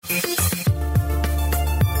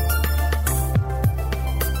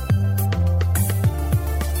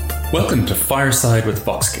Welcome to Fireside with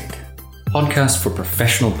VoxGig, podcast for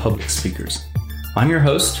professional public speakers. I'm your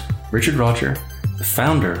host, Richard Roger, the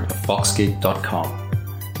founder of VoxGig.com,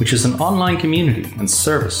 which is an online community and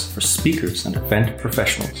service for speakers and event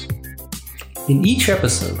professionals. In each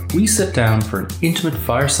episode, we sit down for an intimate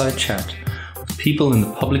fireside chat with people in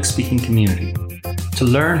the public speaking community to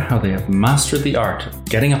learn how they have mastered the art of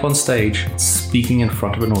getting up on stage and speaking in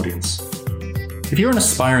front of an audience. If you're an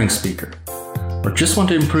aspiring speaker, or just want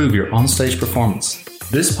to improve your onstage performance,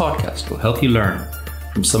 this podcast will help you learn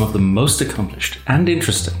from some of the most accomplished and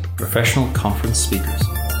interesting professional conference speakers.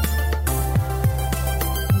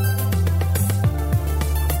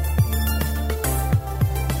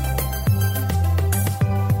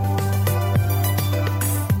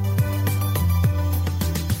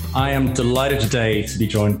 I am delighted today to be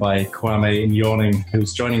joined by Kwame Nyoning,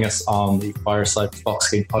 who's joining us on the Fireside with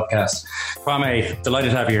VoxGig podcast. Kwame,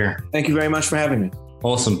 delighted to have you here. Thank you very much for having me.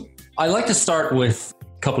 Awesome. I'd like to start with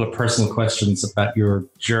a couple of personal questions about your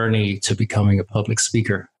journey to becoming a public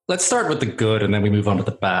speaker. Let's start with the good and then we move on to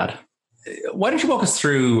the bad. Why don't you walk us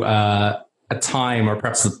through a time, or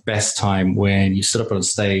perhaps the best time, when you stood up on a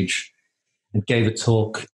stage and gave a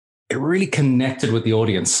talk? It really connected with the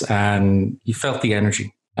audience and you felt the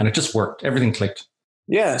energy. And it just worked. Everything clicked.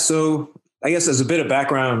 Yeah. So I guess as a bit of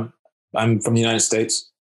background, I'm from the United States,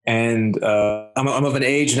 and I'm of an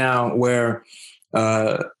age now where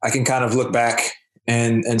I can kind of look back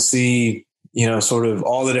and see, sort of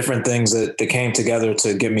all the different things that came together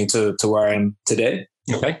to get me to where I am today.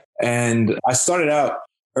 Okay. And I started out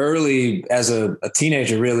early as a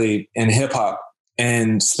teenager, really, in hip hop,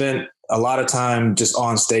 and spent a lot of time just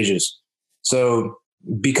on stages. So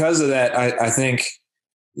because of that, I think,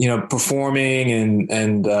 performing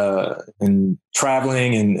and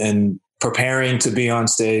traveling and preparing to be on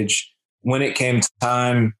stage, when it came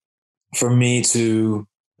time for me to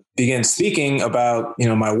begin speaking about,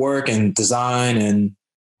 my work and design and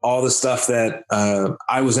all the stuff that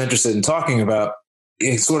I was interested in talking about,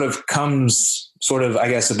 it sort of comes I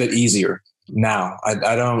guess, a bit easier now.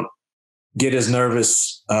 I don't get as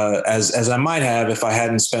nervous as I might have if I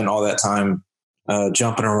hadn't spent all that time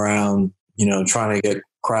jumping around, trying to get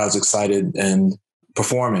crowds excited and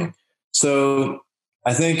performing. So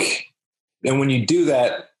I think, and when you do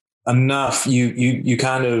that enough, you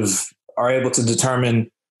kind of are able to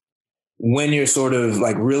determine when you're sort of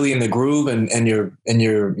like really in the groove and you're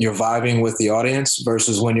vibing with the audience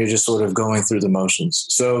versus when you're just sort of going through the motions.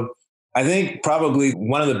 So I think probably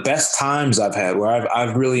one of the best times I've had where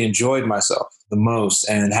I've really enjoyed myself the most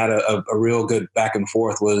and had a real good back and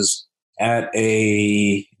forth was at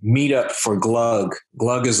a meetup for Glug.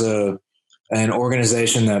 Glug is an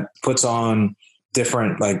organization that puts on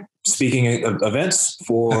different like speaking events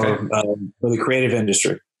for the creative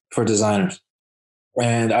industry, for designers.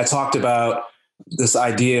 And I talked about this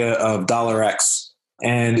idea of $X.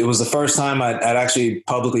 And it was the first time I'd actually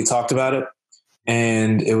publicly talked about it.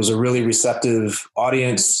 And it was a really receptive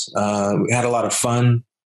audience. We had a lot of fun.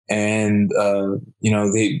 And,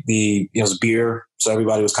 it was beer. So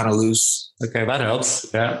everybody was kind of loose. Okay, that helps.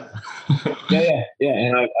 Yeah. Yeah.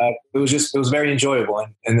 And it was very enjoyable.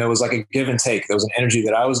 And there was like a give and take. There was an energy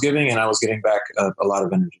that I was giving and I was getting back a lot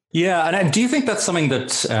of energy. Yeah. And do you think that's something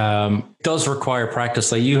that does require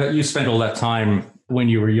practice? Like you spent all that time when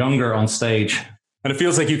you were younger on stage, and it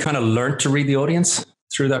feels like you kind of learned to read the audience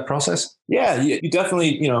through that process? Yeah, you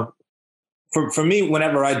definitely, for me,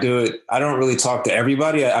 whenever I do it, I don't really talk to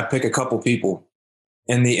everybody. I pick a couple people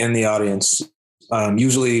in the audience,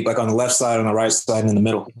 usually like on the left side, on the right side, and in the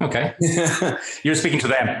middle. Okay. You're speaking to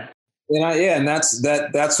them. And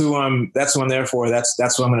that's who I'm there for.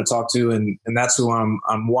 That's who I'm going to talk to. And that's who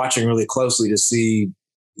I'm watching really closely to see,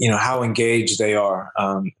 how engaged they are,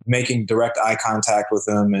 making direct eye contact with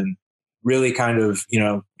them and really kind of,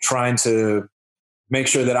 trying to make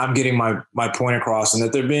sure that I'm getting my point across and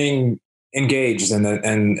that they're being engaged and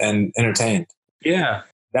entertained. Yeah.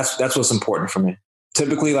 That's what's important for me.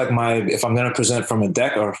 Typically, like if I'm going to present from a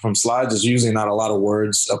deck or from slides, there's usually not a lot of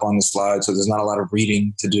words up on the slide. So there's not a lot of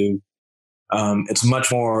reading to do. It's much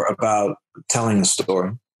more about telling a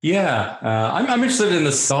story. Yeah. I'm interested in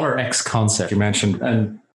the $X concept you mentioned.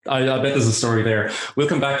 And I bet there's a story there. We'll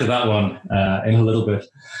come back to that one in a little bit.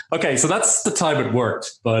 Okay, so that's the time it worked.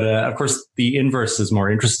 But of course, the inverse is more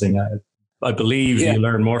interesting. I believe you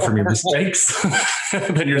learn more from your mistakes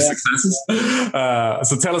than your successes.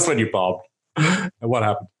 So tell us when you bombed. What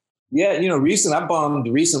happened? Yeah, I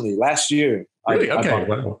bombed recently, last year. Really? Okay.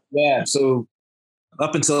 Wow. Yeah. So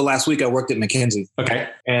up until last week, I worked at McKinsey. Okay.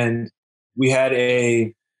 And we had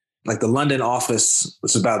a like the London office,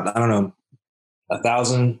 which is about, I don't know,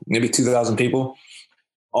 1,000, maybe 2,000 people,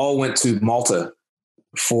 all went to Malta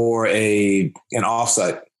for an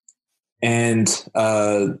offsite. And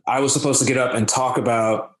I was supposed to get up and talk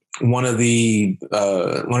about one of the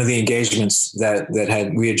engagements that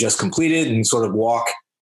we had just completed, and sort of walk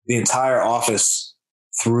the entire office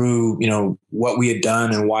through, you know, what we had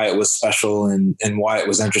done and why it was special and why it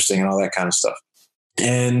was interesting and all that kind of stuff.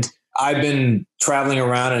 And I've been traveling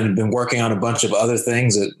around and been working on a bunch of other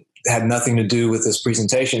things that had nothing to do with this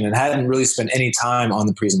presentation, and hadn't really spent any time on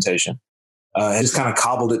the presentation. I just kind of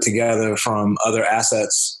cobbled it together from other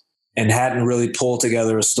assets and hadn't really pulled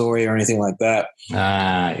together a story or anything like that.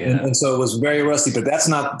 And so it was very rusty, but that's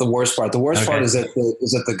not the worst part. The worst part is that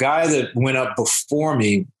the guy that went up before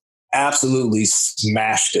me absolutely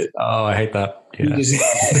smashed it. Oh, I hate that. Yeah. He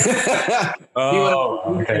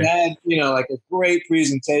had, you know, like a great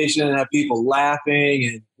presentation and had people laughing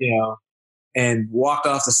and, you know, and walked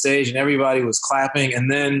off the stage and everybody was clapping. And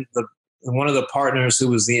then one of the partners who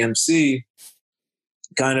was the MC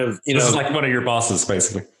kind of, you know, this is like one of your bosses,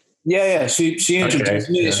 basically. Yeah. She introduced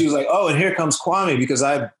me and she was like, oh, and here comes Kwame, because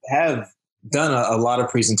I have done a lot of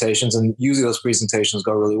presentations and usually those presentations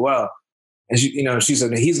go really well. And she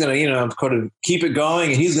said he's going to, you know, kind of keep it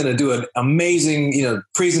going and he's going to do an amazing, you know,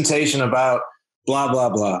 presentation about blah, blah,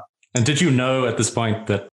 blah. And did you know at this point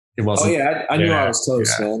that it wasn't? Oh yeah. I knew I was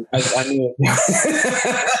toast, man. I knew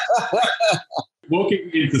it.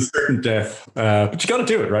 Walking into certain death, but you got to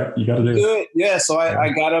do it, right? You got to do it. Yeah. So I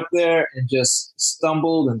got up there and just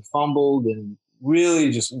stumbled and fumbled and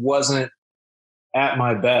really just wasn't at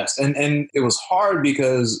my best. And it was hard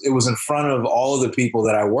because it was in front of all of the people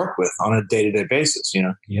that I work with on a day-to-day basis, you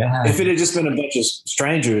know? Yeah. If it had just been a bunch of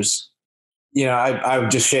strangers, you know, I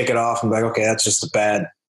would just shake it off and be like, okay, that's just a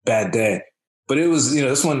bad day. But it was, you know,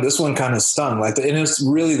 this one kind of stung. Like, and it's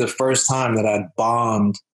really the first time that I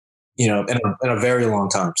bombed, you know, in a very long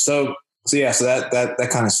time. So that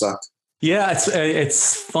kind of sucked. Yeah,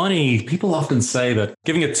 it's funny. People often say that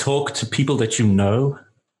giving a talk to people that you know,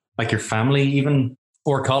 like your family even,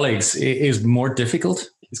 or colleagues, is more difficult.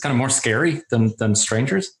 It's kind of more scary than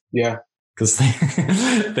strangers. Yeah. Because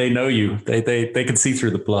they know you. They can see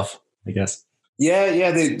through the bluff, I guess.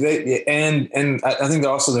 Yeah. They and I think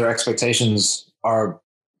also their expectations are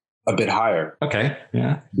a bit higher. Okay.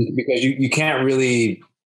 Yeah. Because you can't really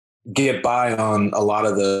get by on a lot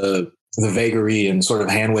of the vagary and sort of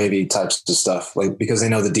hand wavy types of stuff, like, because they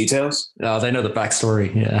know the details. Oh, they know the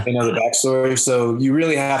backstory. Yeah. They know the backstory. So you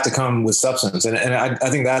really have to come with substance. And I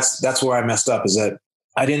think that's where I messed up, is that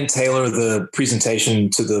I didn't tailor the presentation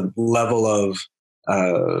to the level of,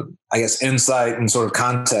 I guess, insight and sort of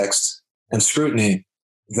context and scrutiny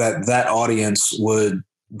that audience would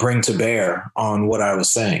bring to bear on what I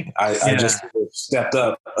was saying. I just stepped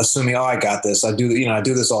up assuming, I got this. I do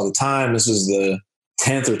this all the time. This is the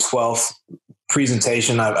 10th or 12th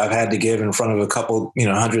presentation I've had to give in front of a couple,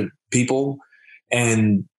 100 people.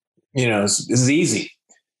 And, this is easy.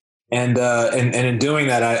 And in doing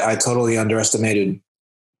that, I totally underestimated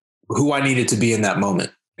who I needed to be in that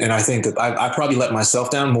moment. And I think that I probably let myself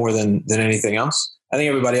down more than anything else. I think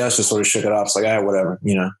everybody else just sort of shook it off. It's like, whatever,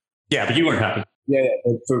 Yeah, but you weren't happy. Yeah.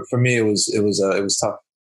 For me, it was tough.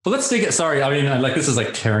 Well, let's dig it. Sorry, I mean, this is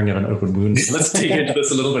like tearing at an open wound. Let's dig into this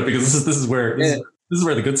a little bit, because this is where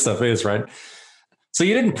the good stuff is, right? So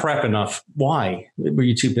you didn't prep enough. Why? Were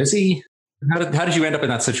you too busy? How did you end up in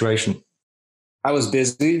that situation? I was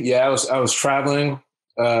busy. Yeah, I was traveling.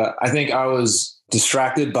 I think I was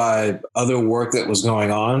distracted by other work that was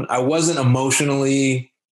going on. I wasn't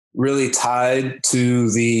emotionally really tied to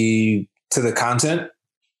the content.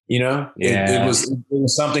 Yeah. It was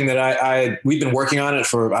something that we've been working on it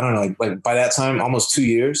for, I don't know, like by that time, almost 2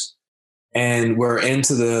 years. And we're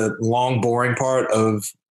into the long, boring part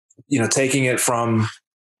of, taking it from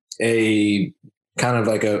a kind of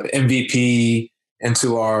like a MVP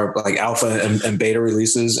into our like alpha and beta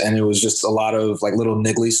releases. And it was just a lot of like little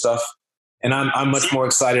niggly stuff. And I'm much more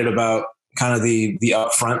excited about kind of the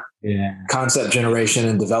upfront concept generation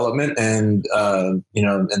and development and,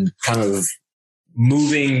 and kind of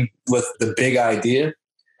moving with the big idea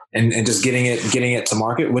and just getting it to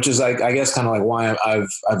market, which is I guess kind of like why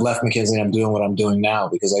I've left McKinsey and I'm doing what I'm doing now,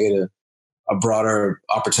 because I get a broader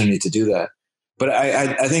opportunity to do that. But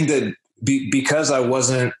I think that because I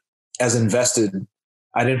wasn't as invested,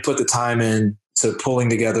 I didn't put the time in to pulling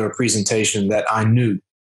together a presentation that I knew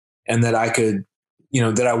and that I could,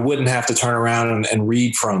 that I wouldn't have to turn around and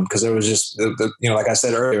read from, because there was just like I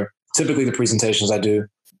said earlier, typically the presentations I do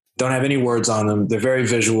don't have any words on them. They're very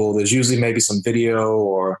visual. There's usually maybe some video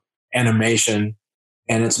or animation.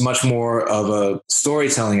 and it's much more of a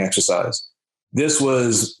storytelling exercise. This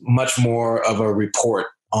was much more of a report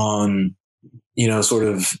on, sort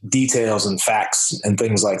of details and facts and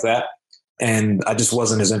things like that. And I just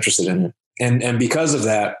wasn't as interested in it. And because of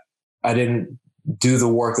that, I didn't do the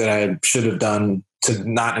work that I should have done to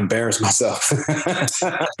not embarrass myself.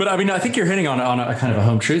 But I mean, I think you're hitting on a kind of a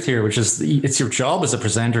home truth here, which is it's your job as a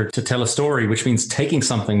presenter to tell a story, which means taking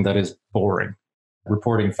something that is boring,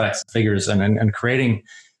 reporting facts and figures, and creating.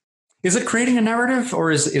 Is it creating a narrative, or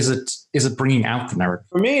is it bringing out the narrative?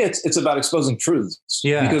 For me, it's about exposing truths.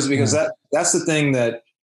 Yeah, because that's the thing that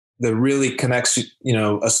really connects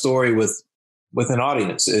a story with an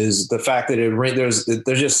audience, is the fact that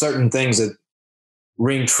there's just certain things that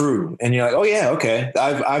ring true, and you're like, oh yeah, okay,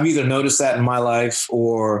 I've either noticed that in my life,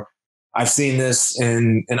 or I've seen this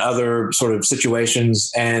in other sort of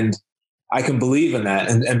situations, and I can believe in that,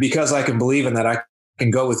 and because I can believe in that, I can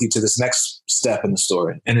go with you to this next step in the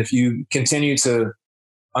story. And if you continue to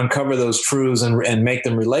uncover those truths and make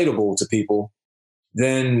them relatable to people,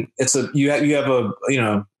 then you have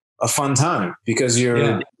a fun time, because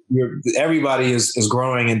everybody is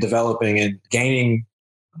growing and developing and gaining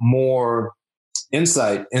more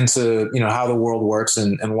insight into how the world works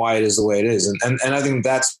and why it is the way it is, and I think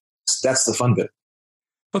that's the fun bit.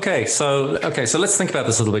 Okay, so let's think about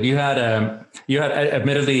this a little bit. You had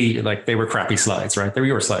admittedly, like, they were crappy slides, right? They were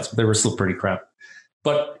your slides, but they were still pretty crap.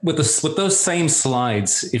 But with those same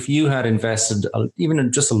slides, if you had invested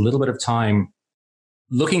even just a little bit of time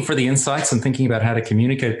looking for the insights and thinking about how to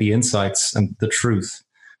communicate the insights and the truth,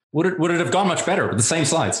 would it have gone much better with the same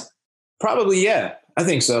slides? Probably, yeah. I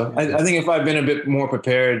think so. I think if I'd been a bit more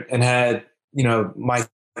prepared and had, my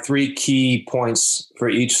 3 key points for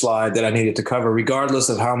each slide that I needed to cover, regardless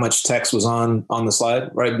of how much text was on the slide,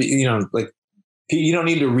 right? Like, you don't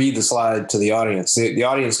need to read the slide to the audience. The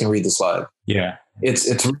audience can read the slide. Yeah. It's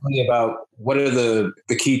really about what are the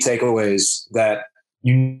key takeaways that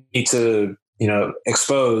you need to,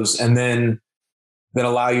 expose, and then that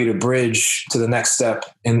allow you to bridge to the next step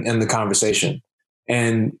in the conversation.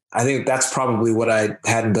 And I think that's probably what I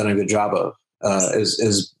hadn't done a good job of,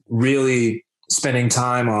 is really spending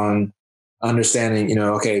time on understanding,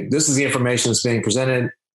 okay, this is the information that's being presented.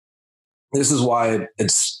 This is why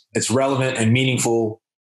it's relevant and meaningful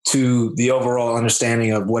to the overall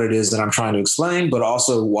understanding of what it is that I'm trying to explain, but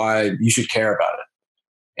also why you should care about it.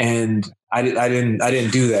 And I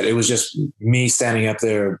didn't do that. It was just me standing up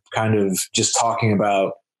there, kind of just talking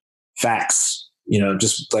about facts,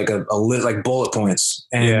 just like like bullet points.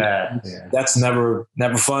 And that's never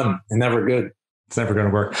fun and never good. It's never going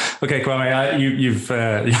to work. Okay, Kwame, you've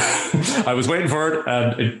I was waiting for it,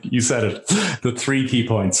 and you said it. The 3 key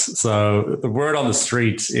points. So the word on the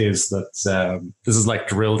street is that this is like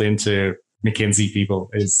drilled into McKinsey people.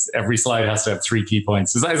 Is every slide has to have 3 key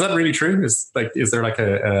points? Is that really true? Is there like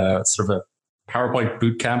a sort of a PowerPoint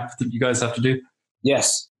boot camp that you guys have to do?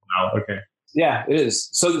 Yes. Wow. Okay. Yeah, it is.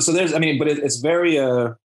 So there's, but it's very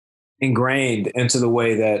ingrained into the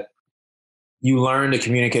way that you learn to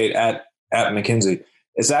communicate at McKinsey.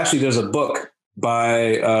 It's actually, there's a book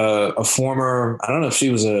by a former, I don't know if she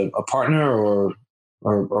was a partner or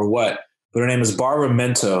what, but her name is Barbara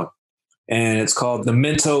Mento, and it's called the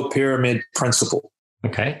Mento Pyramid Principle.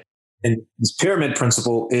 Okay. And this pyramid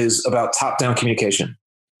principle is about top-down communication.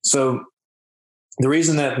 So the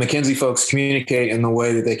reason that McKinsey folks communicate in the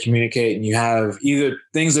way that they communicate, and you have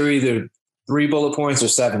things are either 3 bullet points or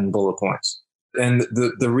 7 bullet points. And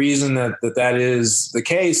the reason that is the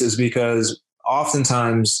case is because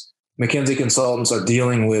oftentimes McKinsey consultants are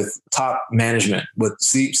dealing with top management, with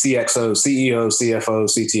CXOs, CEOs,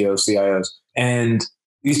 CFOs, CTOs, CIOs. And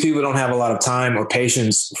these people don't have a lot of time or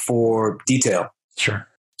patience for detail. Sure.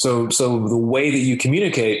 So the way that you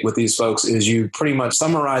communicate with these folks is you pretty much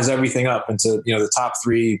summarize everything up into, the top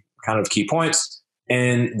 3 kind of key points.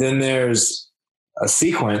 And then there's a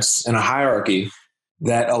sequence and a hierarchy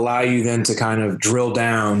that allow you then to kind of drill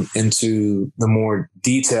down into the more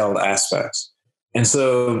detailed aspects. And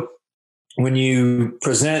so when you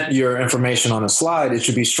present your information on a slide, it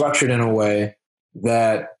should be structured in a way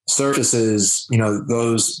that surfaces,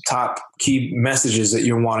 those top key messages that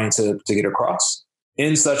you're wanting to get across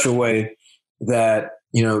in such a way that,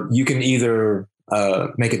 you can either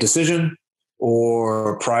make a decision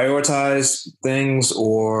or prioritize things,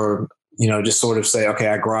 or just sort of say, okay,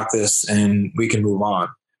 I grok this and we can move on,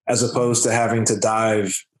 as opposed to having to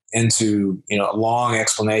dive into, long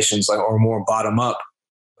explanations or more bottom up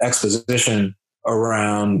exposition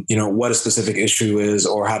around, what a specific issue is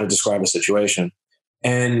or how to describe a situation.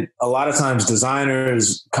 And a lot of times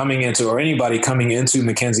designers coming into, or anybody coming into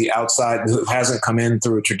McKinsey outside who hasn't come in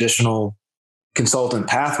through a traditional consultant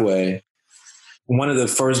pathway, one of the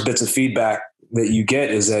first bits of feedback that you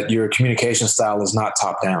get is that your communication style is not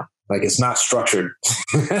top down. Like, it's not structured.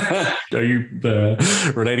 Are you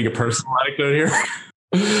relating a personal anecdote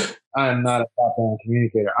here? I'm not a top down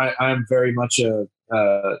communicator. I'm very much a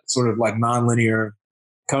sort of like nonlinear,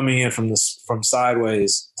 coming in from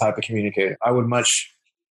sideways type of communicator. I would much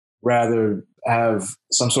rather have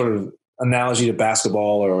some sort of analogy to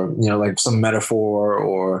basketball, or, you know, like some metaphor,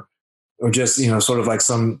 or just, you know, sort of like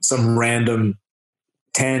some random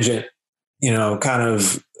tangent, you know, kind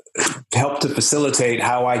of help to facilitate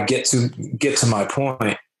how I get to my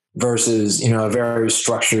point, versus, you know, a very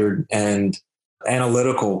structured and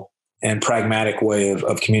analytical and pragmatic way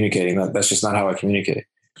of communicating. That's just not how I communicate.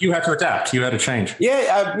 You had to adapt. You had to change.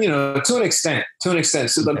 Yeah, you know, to an extent. So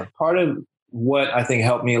the part of what I think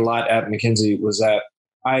helped me a lot at McKinsey was that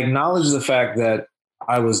I acknowledged the fact that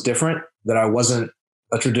I was different, that I wasn't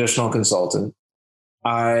a traditional consultant.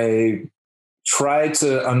 I tried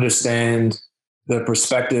to understand the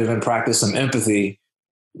perspective and practice some empathy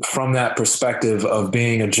from that perspective of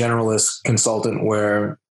being a generalist consultant,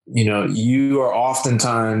 where, you know, you are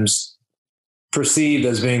oftentimes perceived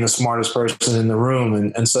as being the smartest person in the room.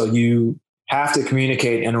 And so you have to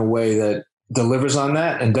communicate in a way that delivers on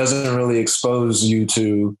that and doesn't really expose you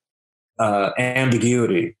to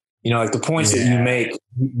ambiguity. You know, like the points that you make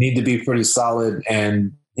need to be pretty solid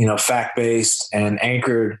and, you know, fact-based and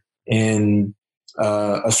anchored in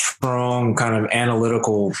a strong kind of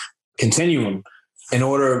analytical continuum in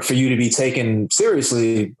order for you to be taken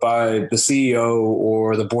seriously by the CEO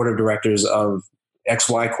or the board of directors of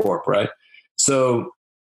XY Corp, right? So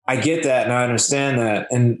I get that and I understand that.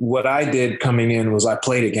 And what I did coming in was I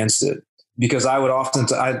played against it, because I would often,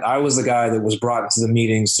 I was the guy that was brought to the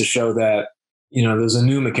meetings to show that, you know, there's a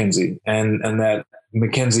new McKinsey and that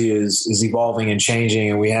McKinsey is evolving and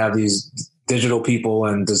changing. And we have these digital people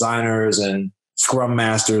and designers and scrum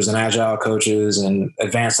masters and agile coaches and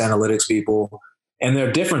advanced analytics people, and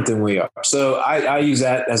they're different than we are. So I use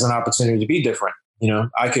that as an opportunity to be different. You know,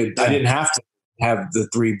 I didn't have to have the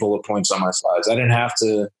 3 bullet points on my slides. I didn't have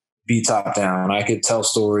to be top down. I could tell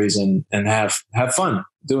stories and have fun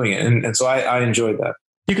doing it. And so I enjoyed that.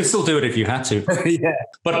 You could still do it if you had to. Yeah.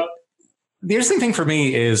 But the interesting thing for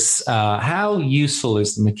me is how useful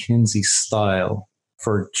is the McKinsey style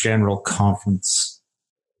for general conference?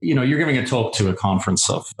 You know, you're giving a talk to a conference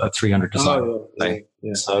of 300 designers.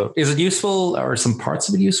 Yeah. So is it useful, or some parts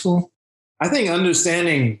of it useful? I think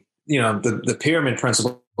understanding, you know, the pyramid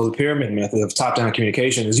principle, the pyramid method of top-down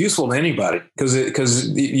communication is useful to anybody, because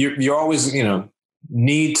you're always, you know,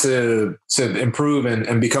 need to improve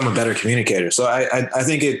and become a better communicator. So I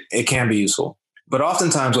think it can be useful. But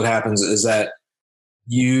oftentimes what happens is that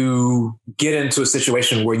you get into a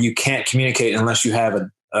situation where you can't communicate unless you have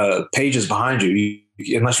pages behind you,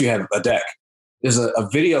 unless you have a deck. There's a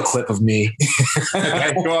video clip of me.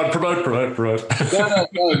 Okay, go on, promote.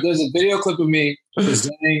 No, there's a video clip of me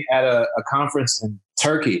presenting at a conference in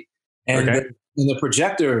Turkey, and the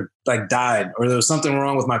projector like died, or there was something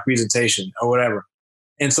wrong with my presentation or whatever.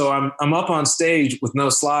 And so I'm up on stage with no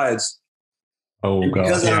slides. Oh God!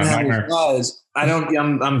 Because I don't have any slides,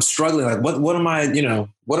 I'm struggling. Like, what am I? You know,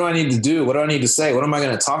 what do I need to do? What do I need to say? What am I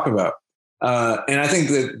going to talk about? And I think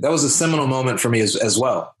that was a seminal moment for me as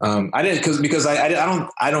well. I didn't because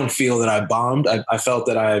I don't feel that I bombed. I felt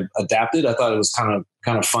that I adapted. I thought it was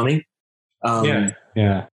kind of funny.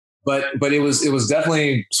 Yeah. But it was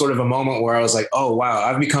definitely sort of a moment where I was like, oh wow,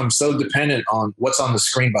 I've become so dependent on what's on the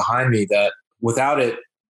screen behind me that without it,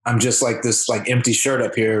 I'm just like this like empty shirt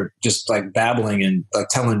up here, just like babbling and like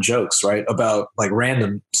telling jokes, right, about like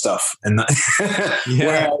random stuff. And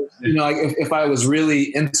whereas, you know, like if I was really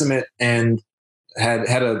intimate and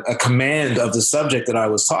had a command of the subject that I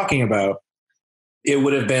was talking about, it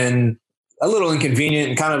would have been a little inconvenient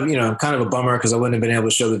and kind of a bummer, because I wouldn't have been able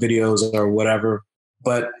to show the videos or whatever.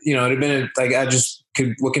 But, you know, it'd have been like I just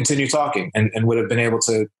would continue talking and would have been able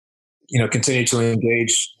to, you know, continue to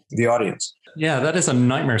engage the audience. Yeah, that is a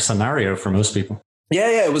nightmare scenario for most people.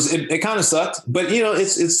 Yeah, it kind of sucked, but you know,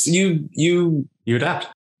 it's you adapt.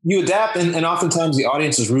 You adapt, and oftentimes the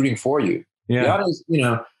audience is rooting for you. Yeah. The audience, you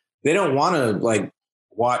know, they don't want to like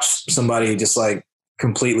watch somebody just like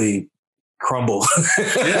completely crumble.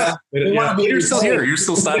 Yeah, you're still here. You're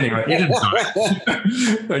still standing, right? You didn't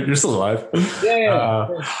die. You're still alive. Yeah.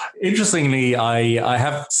 Interestingly, I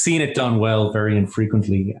have seen it done well very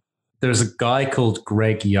infrequently. There's a guy called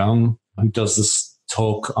Greg Young who does this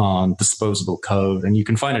talk on disposable code, and you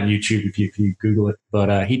can find it on YouTube if you Google it.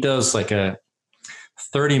 But he does like a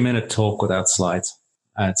 30-minute talk without slides.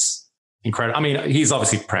 It's incredible. I mean, he's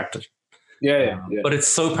obviously prepped it, But it's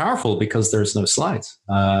so powerful because there's no slides.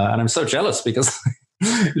 And I'm so jealous because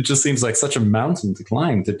it just seems like such a mountain to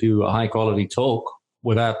climb to do a high quality talk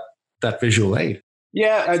without that visual aid.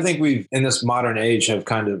 Yeah, I think we've, in this modern age, have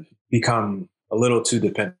kind of become a little too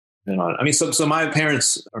dependent on it. I mean, so my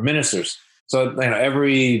parents are ministers. So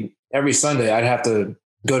every Sunday I'd have to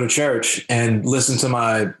go to church and listen to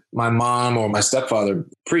my mom or my stepfather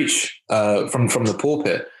preach from the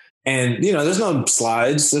pulpit. And, there's no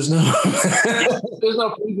slides. There's no there's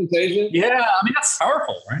no presentation. Yeah, I mean, that's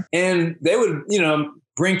powerful, right? And they would,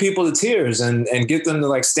 bring people to tears and get them to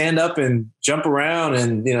like stand up and jump around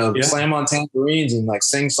and, slam on tambourines and like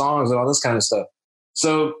sing songs and all this kind of stuff.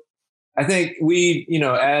 So I think we,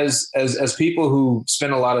 as people who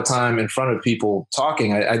spend a lot of time in front of people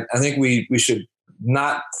talking, I think we should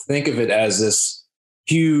not think of it as this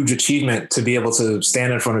huge achievement to be able to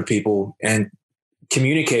stand in front of people and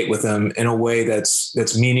communicate with them in a way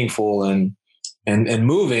that's meaningful and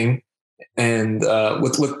moving. And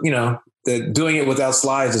with doing it without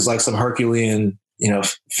slides is like some Herculean,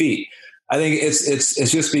 feat. I think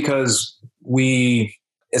it's just because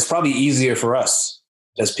it's probably easier for us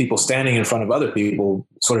as people standing in front of other people,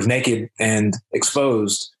 sort of naked and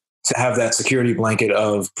exposed, to have that security blanket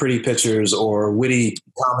of pretty pictures or witty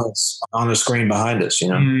comments on the screen behind us,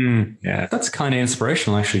 Yeah, that's kind of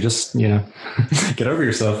inspirational, actually. Just, get over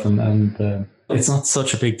yourself and it's not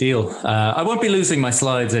such a big deal. I won't be losing my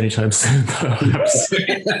slides anytime soon, though.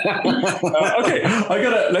 Okay,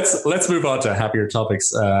 let's move on to happier topics.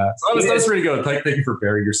 So that was really good. Thank you for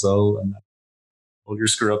bearing your soul and all your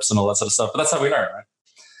screw ups and all that sort of stuff. But that's how we learn, right?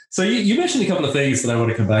 So you mentioned a couple of things that I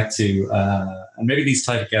want to come back to, and maybe these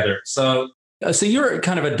tie together. So you're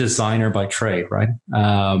kind of a designer by trade, right?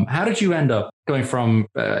 How did you end up going from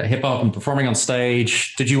hip hop and performing on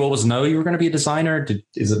stage? Did you always know you were going to be a designer?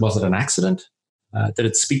 Was it an accident? Did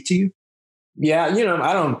it speak to you? Yeah,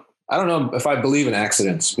 I don't know if I believe in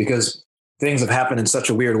accidents, because things have happened in such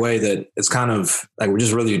a weird way that it's kind of like we're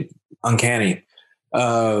just really uncanny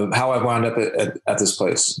how I wound up at this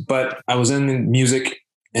place. But I was in music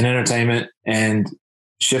and entertainment and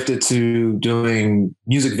shifted to doing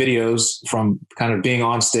music videos, from kind of being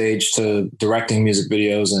on stage to directing music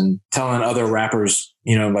videos and telling other rappers,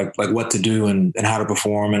 like what to do and how to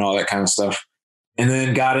perform and all that kind of stuff. And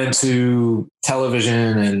then got into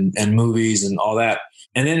television and movies and all that.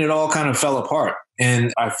 And then it all kind of fell apart.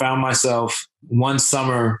 And I found myself one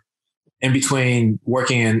summer in between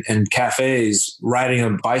working in cafes, riding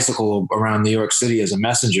a bicycle around New York City as a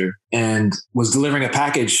messenger, and was delivering a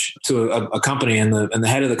package to a company, and the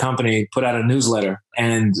head of the company put out a newsletter.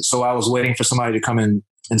 And so I was waiting for somebody to come in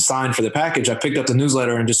and sign for the package. I picked up the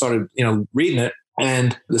newsletter and just started, reading it.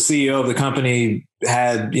 And the CEO of the company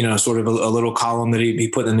had, sort of a little column that he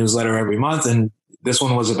put in the newsletter every month. And this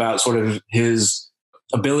one was about sort of his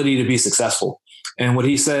ability to be successful. And what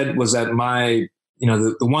he said was that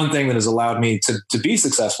the one thing that has allowed me to be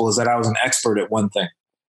successful is that I was an expert at one thing.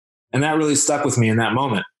 And that really stuck with me in that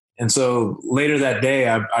moment. And so later that day,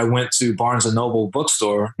 I went to Barnes and Noble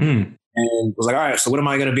bookstore and was like, all right, so what am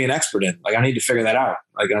I going to be an expert in? Like, I need to figure that out.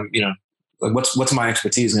 Like, like what's my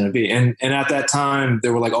expertise going to be? And at that time,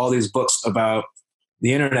 there were like all these books about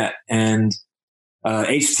the internet and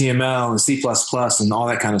HTML and C++ and all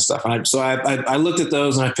that kind of stuff. And I looked at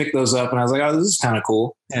those and I picked those up and I was like, oh, this is kind of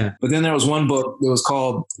cool. Yeah. But then there was one book that was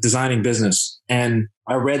called Designing Business. And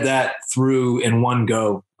I read that through in one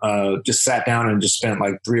go, just sat down and just spent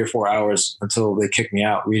like 3 or 4 hours until they kicked me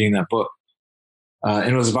out reading that book.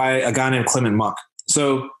 And it was by a guy named Clement Muck.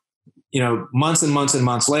 So, months and months and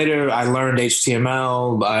months later, I learned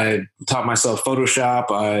HTML. I taught myself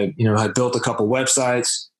Photoshop. I, had built a couple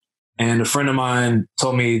websites. And a friend of mine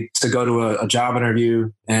told me to go to a job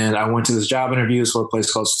interview. And I went to this job interview for a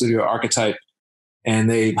place called Studio Archetype. And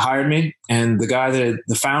they hired me. And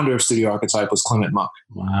the founder of Studio Archetype was Clement Muck.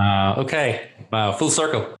 Wow. Okay. Wow. Full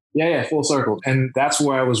circle. Yeah. Full circle. And that's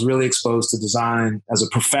where I was really exposed to design as a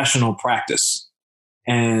professional practice,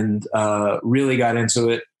 and really got into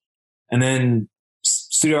it. And then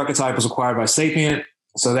Studio Archetype was acquired by Sapient.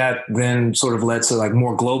 So that then sort of led to like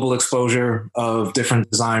more global exposure of different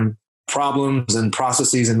design problems and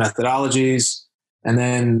processes and methodologies. And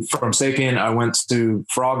then from Sapient, I went to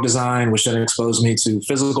Frog Design, which then exposed me to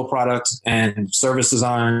physical product and service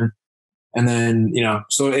design. And then,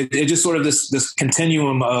 so it just sort of this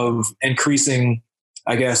continuum of increasing,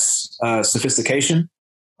 I guess, sophistication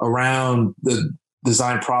around the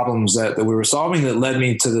design problems that we were solving that led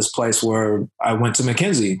me to this place where I went to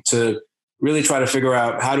McKinsey to really try to figure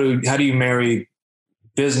out how do you marry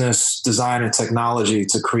business, design, and technology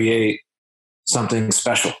to create something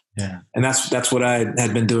special. Yeah. And that's what I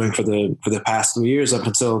had been doing for the past 3 years up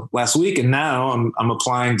until last week. And now I'm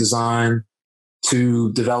applying design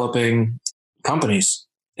to developing companies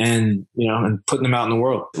and, and putting them out in the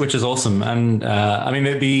world. Which is awesome. And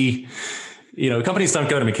maybe, companies don't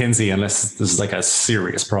go to McKinsey unless this is like a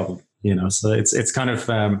serious problem, so it's kind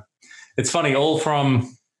of, it's funny, all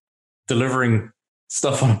from delivering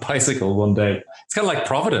stuff on a bicycle one day. It's kind of like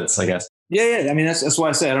Providence, I guess. Yeah. I mean, that's why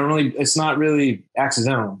I say it's not really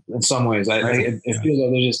accidental in some ways. It feels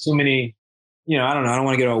like there's just too many, I don't know. I don't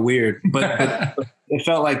want to get all weird, but it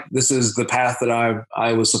felt like this is the path that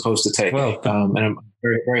I was supposed to take. Well, and I'm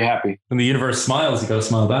very, very happy. When the universe smiles, you got to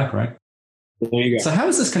smile back, right? There you go. So how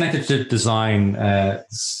is this connected to design?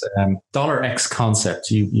 $X concept,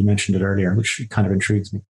 you mentioned it earlier, which kind of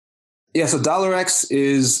intrigues me. Yeah. So $X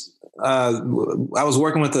is, I was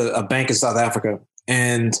working with a bank in South Africa,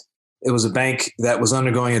 and it was a bank that was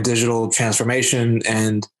undergoing a digital transformation,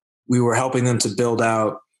 and we were helping them to build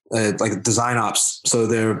out like design ops. So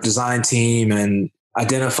their design team and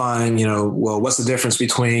identifying, what's the difference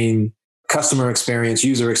between customer experience,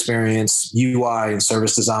 user experience, UI and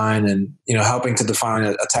service design, and, helping to define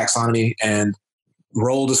a taxonomy and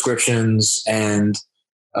role descriptions and,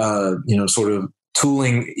 sort of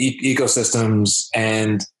tooling ecosystems,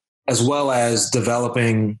 and as well as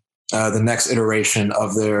developing the next iteration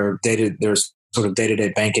of their sort of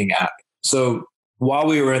day-to-day banking app. So while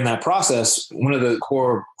we were in that process, one of the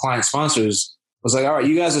core client sponsors was like, all right,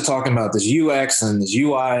 you guys are talking about this UX and this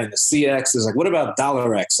UI and the CX. Is like, what about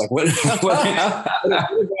 $X? Like, what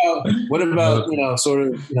about, sort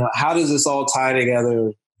of, how does this all tie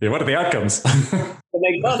together? Yeah, what are the outcomes? To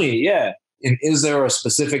make money, yeah. And is there a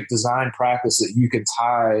specific design practice that you can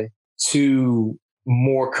tie to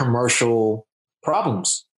more commercial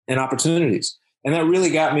problems and opportunities? And that really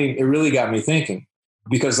got me thinking,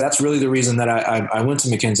 because that's really the reason that I went to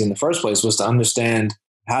McKinsey in the first place, was to understand,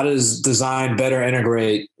 how does design better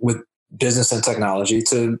integrate with business and technology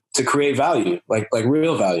to create value, like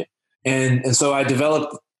real value? And so I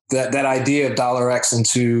developed that idea of $X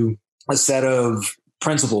into a set of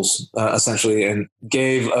principles, essentially, and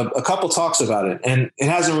gave a couple talks about it. And it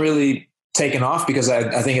hasn't really taken off, because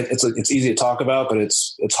I think it's easy to talk about, but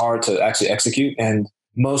it's hard to actually execute. And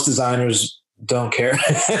most designers don't care.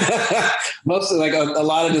 Most, like a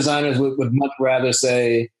lot of designers would much rather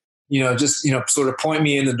say, just, sort of point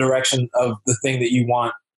me in the direction of the thing that you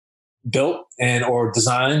want built or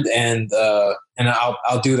designed, and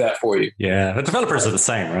I'll do that for you. Yeah, the developers are the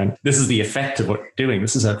same, right? This is the effect of what you're doing.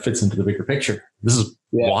 This is how it fits into the bigger picture. This is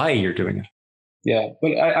why you're doing it. Yeah,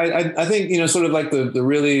 but I think, sort of like the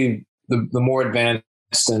really the more advanced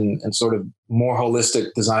and sort of more holistic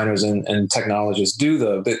designers and technologists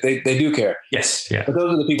they do care. Yes, yeah. But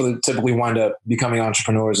those are the people that typically wind up becoming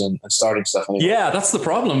entrepreneurs and starting stuff. Anyway. Yeah, that's the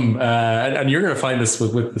problem. And you're going to find this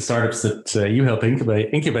with the startups that you help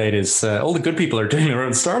incubate is all the good people are doing their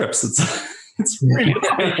own startups. It's really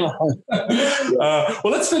well,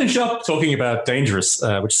 let's finish up talking about Dangerous,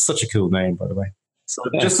 which is such a cool name, by the way. So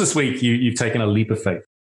just this week, you've taken a leap of faith.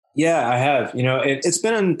 Yeah, I have. It's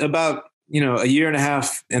been about a year and a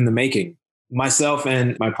half in the making. Myself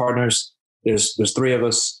and my partners, there's three of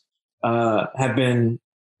us, have been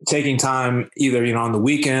taking time either, on the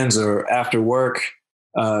weekends or after work,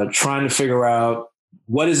 trying to figure out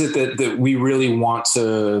what is it that we really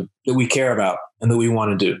that we care about and that we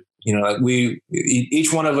want to do.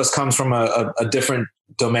 Each one of us comes from a different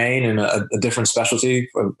domain and a different specialty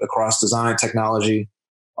across design, technology,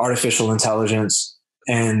 artificial intelligence,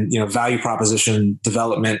 and value proposition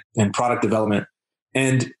development and product development.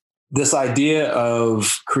 And this idea of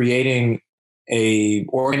creating a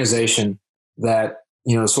organization that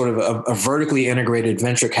sort of a vertically integrated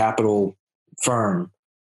venture capital firm,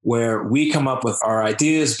 where we come up with our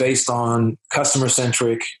ideas based on customer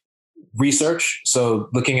centric research. So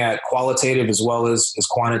looking at qualitative as well as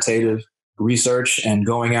quantitative research, and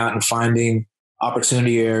going out and finding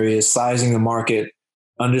opportunity areas, sizing the market,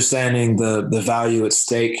 understanding the value at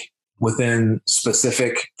stake within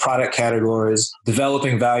specific product categories,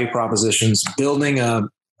 developing value propositions, building a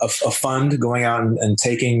fund, going out and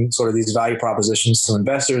taking sort of these value propositions to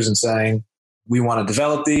investors and saying, we want to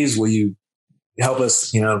develop these. Will you help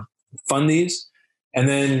us, fund these? And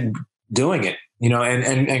then doing it,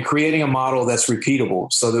 and creating a model that's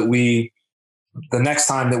repeatable, so that the next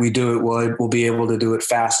time that we do it, we'll be able to do it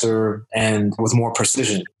faster and with more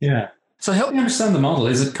precision. Yeah. So help me understand the model.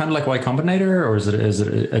 Is it kind of like Y Combinator, or is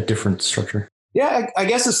it a different structure? Yeah, I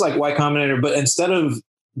guess it's like Y Combinator, but instead of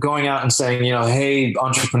going out and saying, hey,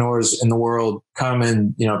 entrepreneurs in the world, come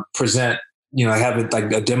and, present, have it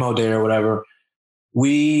like a demo day or whatever,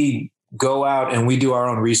 we go out and we do our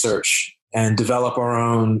own research and develop our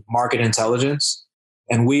own market intelligence.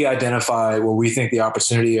 And we identify where we think the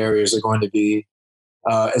opportunity areas are going to be,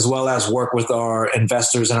 as well as work with our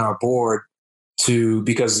investors and our board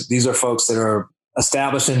because these are folks that are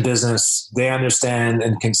established in business. They understand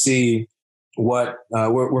and can see what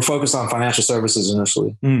we're focused on financial services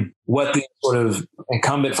initially, what the sort of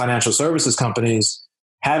incumbent financial services companies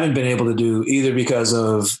haven't been able to do, either because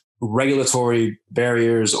of regulatory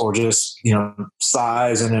barriers or just,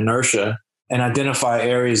 size and inertia, and identify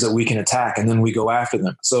areas that we can attack. And then we go after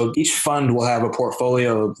them. So each fund will have a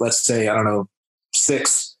portfolio of, let's say,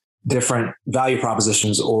 6 different value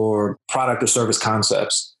propositions or product or service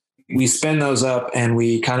concepts. We spin those up and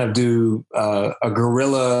we kind of do a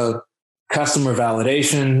guerrilla customer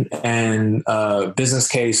validation and business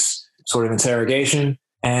case sort of interrogation.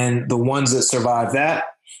 And the ones that survive that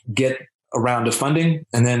get a round of funding,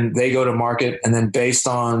 and then they go to market. And then based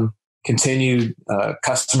on continued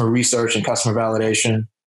customer research and customer validation,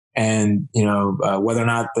 and whether or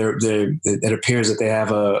not it appears that they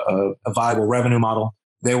have a viable revenue model,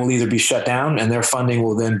 they will either be shut down, and their funding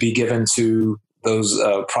will then be given to those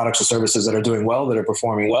products or services that are doing well, that are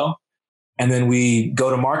performing well. And then we go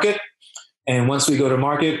to market. And once we go to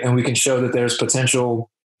market and we can show that there's potential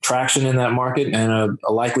traction in that market and a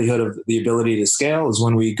likelihood of the ability to scale, is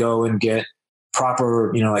when we go and get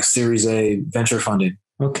proper, like Series A venture funding.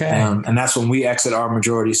 Okay. And that's when we exit our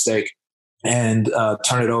majority stake and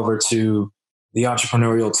turn it over to the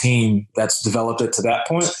entrepreneurial team that's developed it to that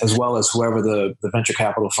point, as well as whoever the venture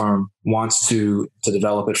capital firm wants to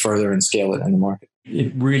develop it further and scale it in the market.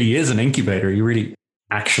 It really is an incubator. You really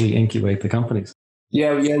actually incubate the companies.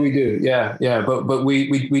 Yeah, we do. Yeah. But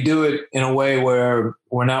we do it in a way where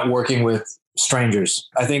we're not working with strangers.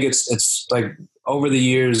 I think it's like over the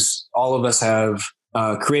years, all of us have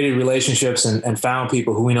created relationships and found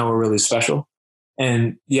people who we know are really special.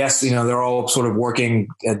 And yes, they're all sort of working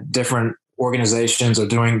at different organizations or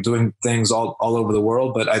doing things all over the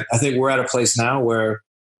world. But I think we're at a place now where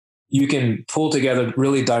you can pull together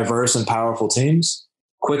really diverse and powerful teams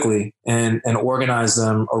quickly and organize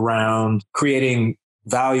them around creating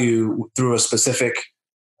value through a specific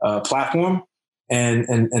platform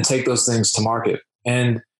and take those things to market.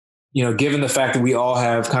 And, given the fact that we all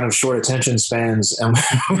have kind of short attention spans and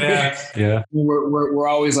we're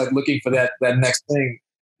always like looking for that next thing,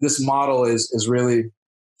 this model is really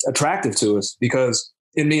attractive to us because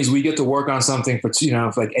it means we get to work on something for,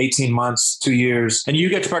 for like 18 months, 2 years. And you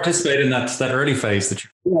get to participate in that early phase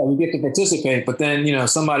we get to participate, but then,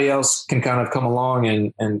 somebody else can kind of come along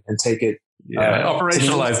and take it.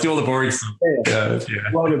 Operationalize, do all the boring stuff.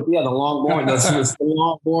 Well, the long boring. It's the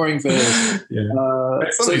long boring phase.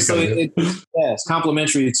 It's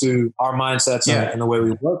complementary to our mindsets and the way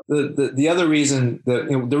we work. The other reason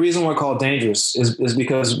the reason we're called dangerous is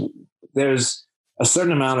because there's a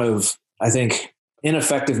certain amount of, I think,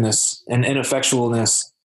 ineffectiveness and ineffectualness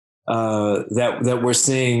that we're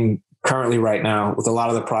seeing currently right now with a lot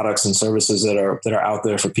of the products and services that are out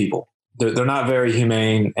there for people. They're not very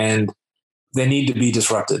humane, and they need to be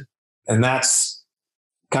disrupted. And that's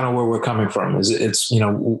kind of where we're coming from.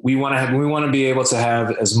 We want to be able to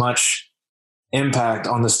have as much impact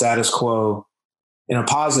on the status quo in a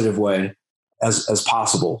positive way as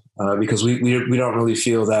possible, because we don't really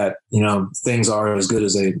feel that, things are as good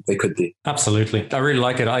as they could be. Absolutely. I really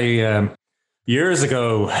like it. I, years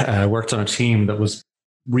ago, worked on a team that was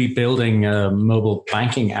rebuilding a mobile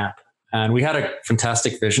banking app, and we had a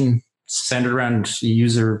fantastic vision centered around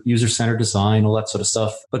user-centered design, all that sort of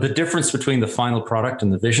stuff. But the difference between the final product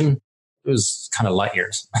and the vision was kind of light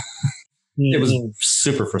years. It was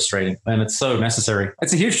super frustrating, and it's so necessary.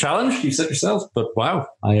 It's a huge challenge, you said yourself, but wow,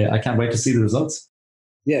 I can't wait to see the results.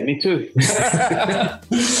 Yeah, me too. That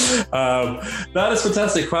is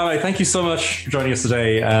fantastic. Kwame, thank you so much for joining us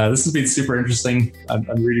today. This has been super interesting and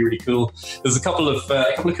really, really cool. There's a couple of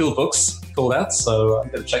cool books called out, so I'm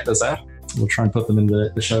going to check those out. We'll try and put them in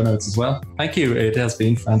the show notes as well. Thank you. It has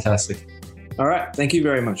been fantastic. All right. Thank you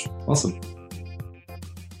very much. Awesome.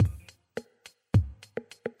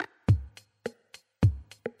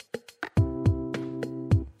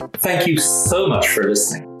 Thank you so much for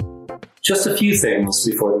listening. Just a few things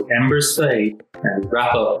before the embers fade and we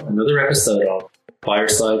wrap up another episode of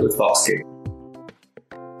Fireside with Foxgig.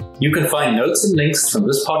 You can find notes and links from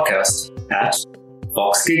this podcast at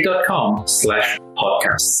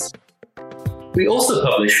foxgig.com/podcasts. We also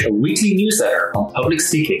publish a weekly newsletter on public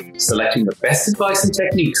speaking, selecting the best advice and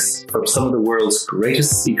techniques from some of the world's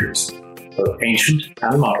greatest speakers, both ancient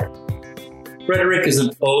and modern. Rhetoric is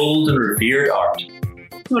an old and revered art,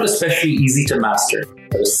 not especially easy to master,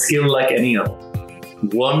 but a skill like any other.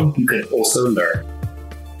 one you can also learn.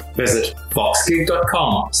 Visit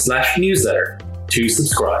voxgig.com/newsletter to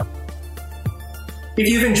subscribe. If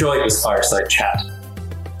you've enjoyed this fireside chat,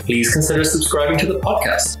 please consider subscribing to the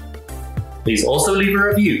podcast. Please also leave a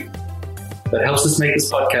review. That helps us make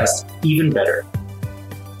this podcast even better.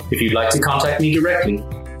 If you'd like to contact me directly,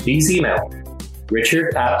 please email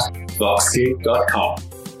richard@voxgig.com.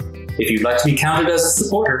 If you'd like to be counted as a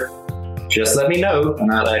supporter, just let me know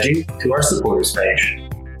and I'll add you to our supporters page.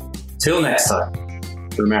 Till next time,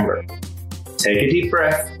 remember, take a deep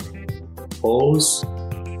breath, pause,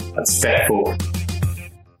 and step forward.